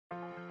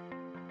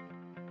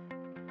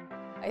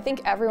I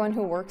think everyone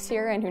who works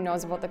here and who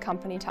knows about the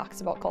company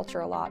talks about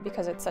culture a lot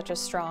because it's such a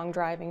strong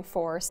driving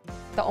force.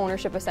 The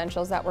ownership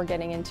essentials that we're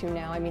getting into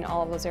now, I mean,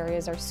 all of those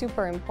areas are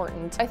super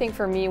important. I think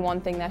for me,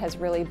 one thing that has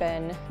really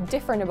been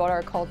different about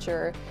our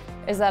culture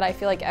is that I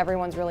feel like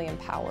everyone's really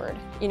empowered.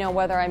 You know,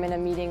 whether I'm in a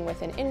meeting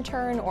with an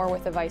intern or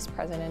with a vice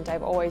president,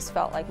 I've always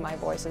felt like my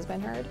voice has been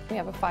heard. We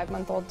have a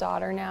 5-month-old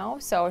daughter now,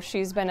 so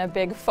she's been a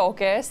big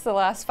focus the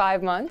last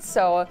 5 months.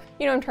 So,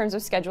 you know, in terms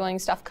of scheduling,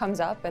 stuff comes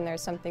up and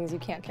there's some things you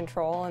can't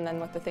control, and then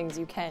with the things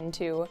you can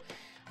too.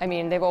 I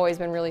mean, they've always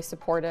been really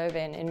supportive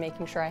in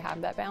making sure I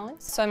have that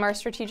balance. So I'm our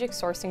strategic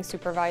sourcing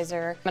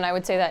supervisor, and I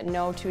would say that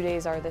no 2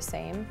 days are the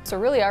same. So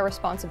really our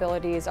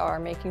responsibilities are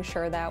making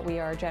sure that we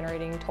are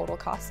generating total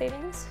cost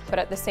savings, but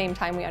at the same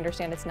time we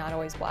understand it's not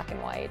always black and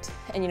white.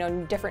 And you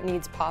know, different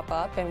needs pop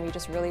up and we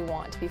just really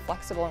want to be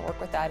flexible and work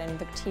with that, and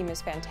the team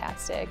is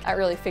fantastic at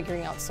really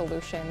figuring out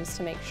solutions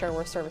to make sure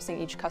we're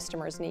servicing each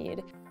customer's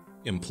need.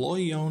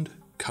 Employee-owned,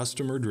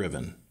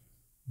 customer-driven,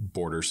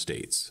 border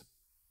states.